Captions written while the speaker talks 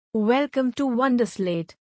Welcome to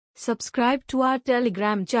Wonderslate. Subscribe to our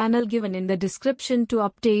Telegram channel given in the description to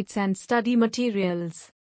updates and study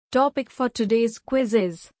materials. Topic for today's quiz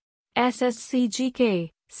is SSC GK,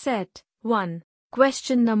 Set 1.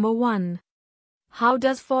 Question number 1. How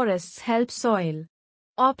does forests help soil?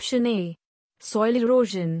 Option A. Soil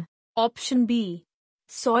erosion. Option B.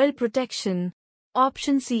 Soil protection.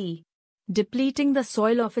 Option C. Depleting the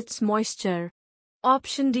soil of its moisture.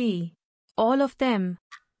 Option D. All of them.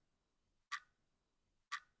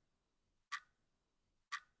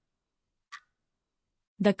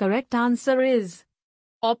 The correct answer is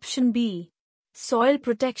Option B. Soil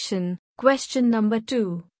protection. Question number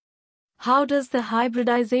 2. How does the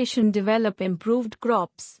hybridization develop improved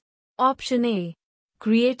crops? Option A.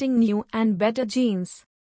 Creating new and better genes.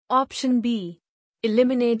 Option B.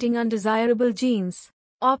 Eliminating undesirable genes.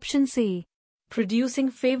 Option C.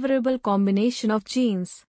 Producing favorable combination of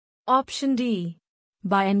genes. Option D.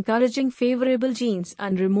 By encouraging favorable genes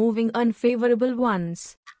and removing unfavorable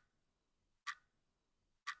ones.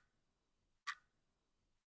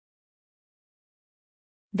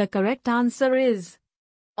 The correct answer is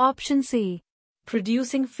Option C.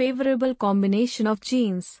 Producing favorable combination of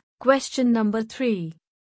genes. Question number 3.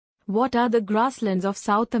 What are the grasslands of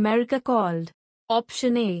South America called?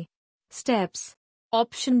 Option A. Steppes.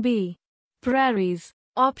 Option B. Prairies.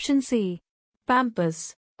 Option C.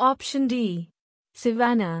 Pampas. Option D.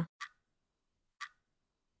 Savanna.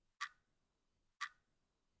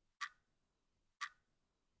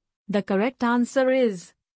 The correct answer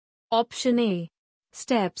is Option A.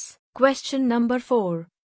 Steppes. Question number 4.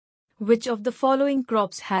 Which of the following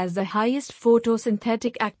crops has the highest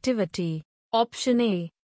photosynthetic activity? Option A.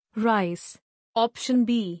 Rice. Option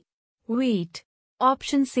B. Wheat.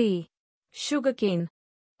 Option C. Sugarcane.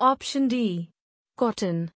 Option D.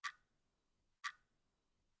 Cotton.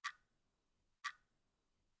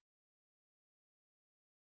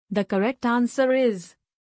 The correct answer is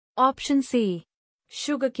Option C.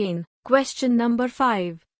 Sugarcane. Question number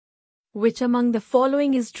 5. Which among the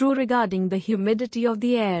following is true regarding the humidity of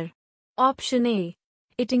the air? Option A.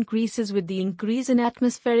 It increases with the increase in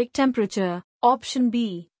atmospheric temperature. Option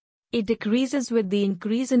B. It decreases with the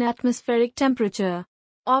increase in atmospheric temperature.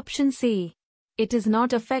 Option C. It is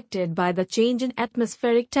not affected by the change in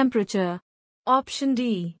atmospheric temperature. Option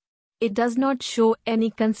D. It does not show any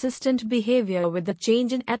consistent behavior with the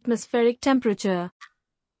change in atmospheric temperature.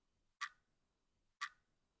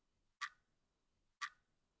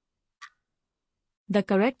 The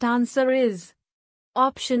correct answer is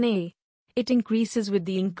Option A. It increases with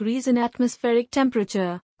the increase in atmospheric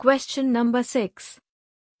temperature. Question number 6.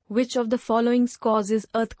 Which of the following causes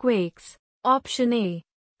earthquakes? Option A.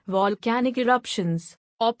 Volcanic eruptions.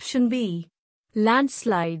 Option B.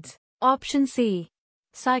 Landslides. Option C.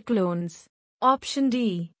 Cyclones. Option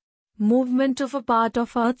D. Movement of a part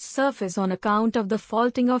of Earth's surface on account of the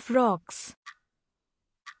faulting of rocks.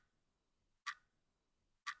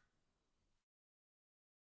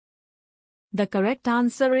 The correct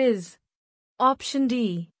answer is Option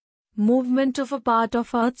D. Movement of a part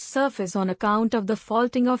of Earth's surface on account of the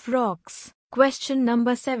faulting of rocks. Question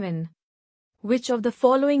number 7. Which of the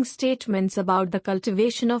following statements about the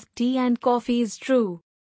cultivation of tea and coffee is true?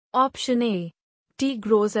 Option A. Tea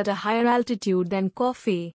grows at a higher altitude than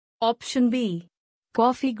coffee. Option B.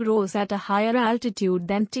 Coffee grows at a higher altitude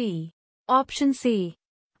than tea. Option C.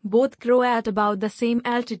 Both grow at about the same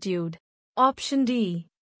altitude. Option D.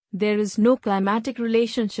 There is no climatic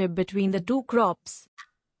relationship between the two crops.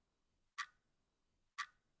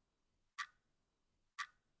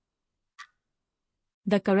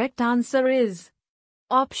 The correct answer is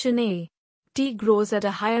Option A. Tea grows at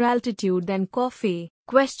a higher altitude than coffee.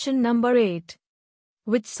 Question number 8.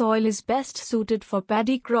 Which soil is best suited for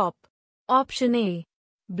paddy crop? Option A.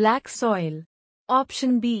 Black soil.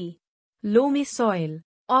 Option B. Loamy soil.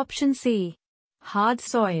 Option C. Hard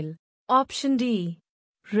soil. Option D.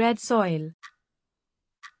 Red soil.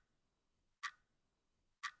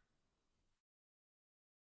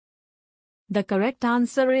 The correct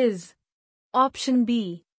answer is Option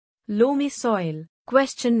B. Loamy soil.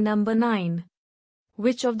 Question number 9.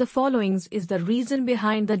 Which of the following is the reason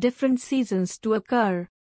behind the different seasons to occur?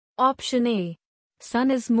 Option A.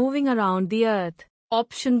 Sun is moving around the earth.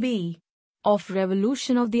 Option B. Of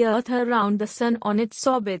revolution of the earth around the sun on its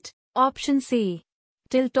orbit. Option C.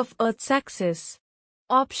 Tilt of earth's axis.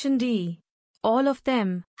 Option D. All of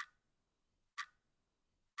them.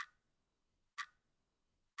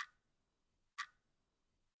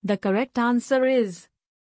 The correct answer is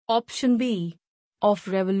Option B. Of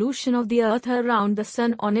revolution of the earth around the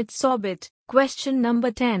sun on its orbit. Question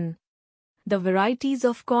number 10. The varieties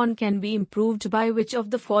of corn can be improved by which of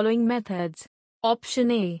the following methods?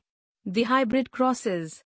 Option A. The hybrid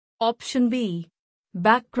crosses. Option B.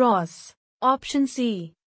 Back cross. Option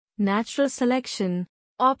C. Natural selection.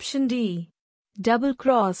 Option D. Double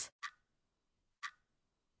cross.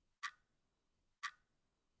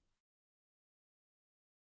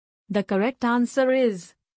 The correct answer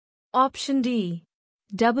is option D.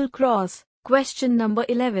 Double cross. Question number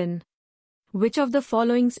 11. Which of the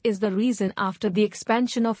following is the reason after the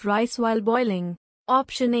expansion of rice while boiling?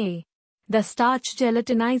 Option A. The starch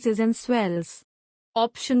gelatinizes and swells.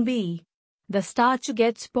 Option B. The starch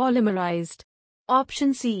gets polymerized.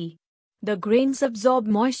 Option C. The grains absorb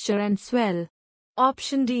moisture and swell.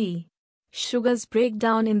 Option D. Sugars break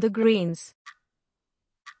down in the grains.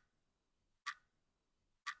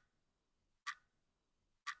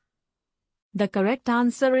 The correct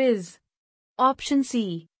answer is option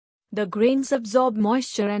C. The grains absorb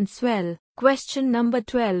moisture and swell. Question number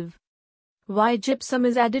 12. Why gypsum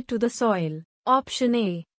is added to the soil? Option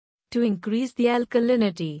A. To increase the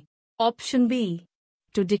alkalinity. Option B.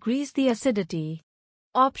 To decrease the acidity.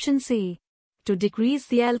 Option C. To decrease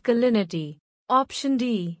the alkalinity. Option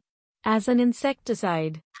D. As an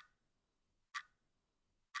insecticide.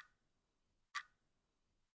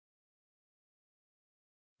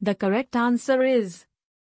 The correct answer is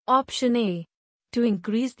option A. To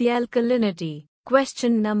increase the alkalinity.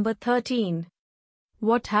 Question number 13.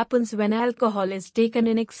 What happens when alcohol is taken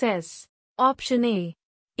in excess? Option A.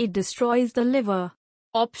 It destroys the liver.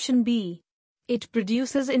 Option B. It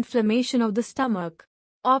produces inflammation of the stomach.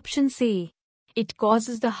 Option C. It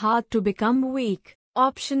causes the heart to become weak.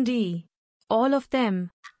 Option D. All of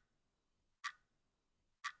them.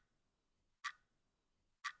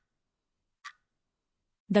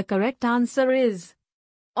 The correct answer is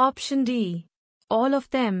option D. All of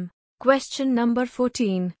them. Question number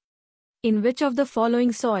 14. In which of the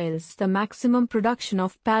following soils the maximum production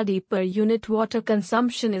of paddy per unit water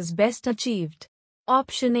consumption is best achieved?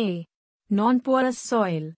 Option A. Non-porous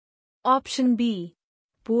soil. Option B.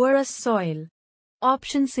 Porous soil.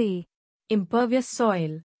 Option C. Impervious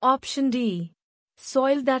soil. Option D.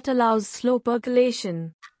 Soil that allows slow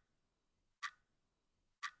percolation.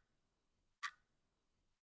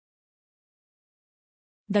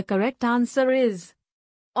 The correct answer is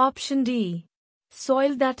option D.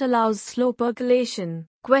 Soil that allows slow percolation.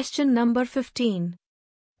 Question number 15.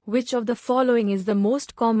 Which of the following is the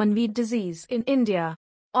most common weed disease in India?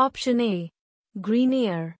 Option A. Green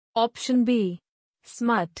ear. Option B.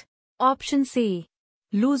 Smut. Option C.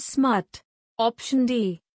 Loose smut. Option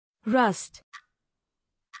D. Rust.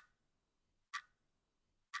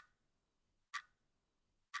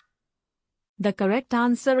 The correct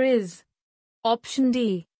answer is option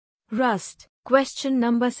D. Rust. Question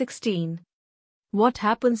number 16. What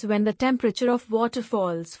happens when the temperature of water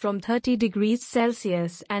falls from 30 degrees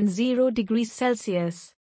Celsius and 0 degrees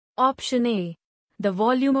Celsius? Option A. The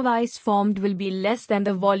volume of ice formed will be less than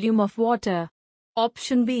the volume of water.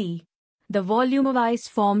 Option B. The volume of ice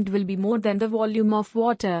formed will be more than the volume of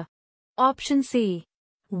water. Option C.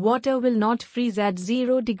 Water will not freeze at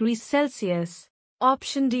 0 degrees Celsius.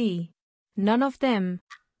 Option D. None of them.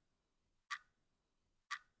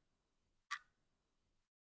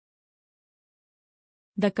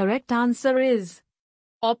 The correct answer is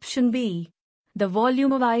option B. The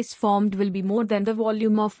volume of ice formed will be more than the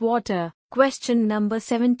volume of water. Question number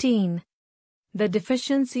 17. The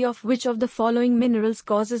deficiency of which of the following minerals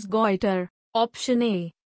causes goiter? Option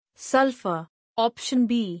A. Sulfur. Option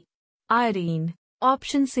B. Iodine.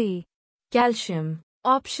 Option C. Calcium.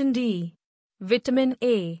 Option D. Vitamin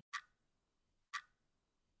A.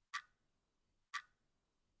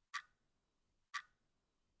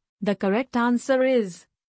 The correct answer is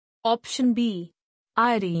option B.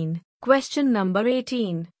 Iodine. Question number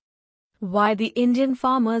 18. Why the Indian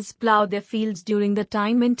farmers plow their fields during the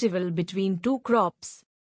time interval between two crops?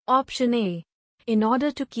 Option A. In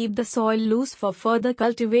order to keep the soil loose for further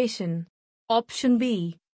cultivation. Option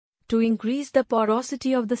B. To increase the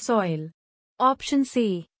porosity of the soil. Option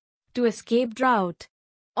C. To escape drought.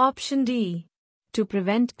 Option D. To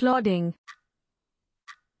prevent clogging.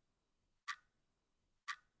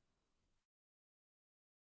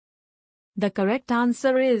 The correct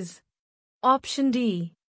answer is option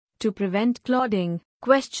D. To prevent clogging.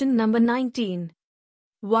 Question number 19.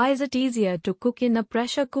 Why is it easier to cook in a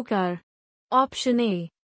pressure cooker? Option A.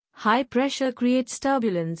 High pressure creates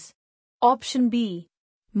turbulence. Option B.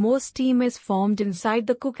 More steam is formed inside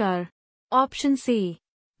the cooker. Option C.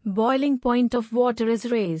 Boiling point of water is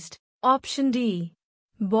raised. Option D.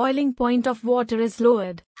 Boiling point of water is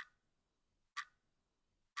lowered.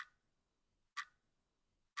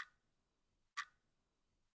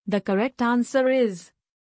 The correct answer is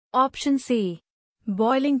option C.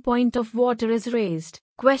 Boiling point of water is raised.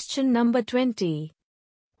 Question number 20.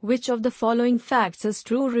 Which of the following facts is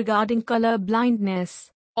true regarding color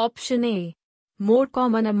blindness? Option A. More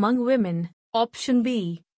common among women. Option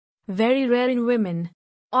B. Very rare in women.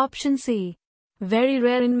 Option C. Very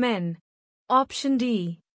rare in men. Option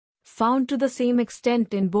D. Found to the same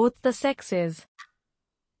extent in both the sexes.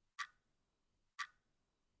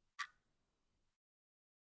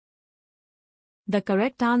 The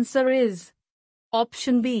correct answer is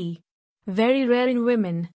option B. Very rare in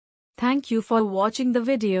women. Thank you for watching the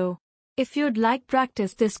video. If you'd like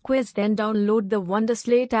practice this quiz, then download the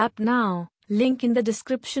Wonderslate app now. Link in the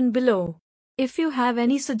description below. If you have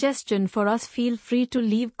any suggestion for us, feel free to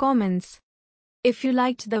leave comments. If you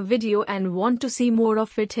liked the video and want to see more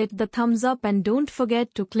of it, hit the thumbs up and don't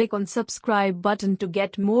forget to click on subscribe button to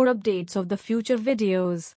get more updates of the future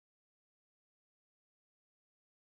videos.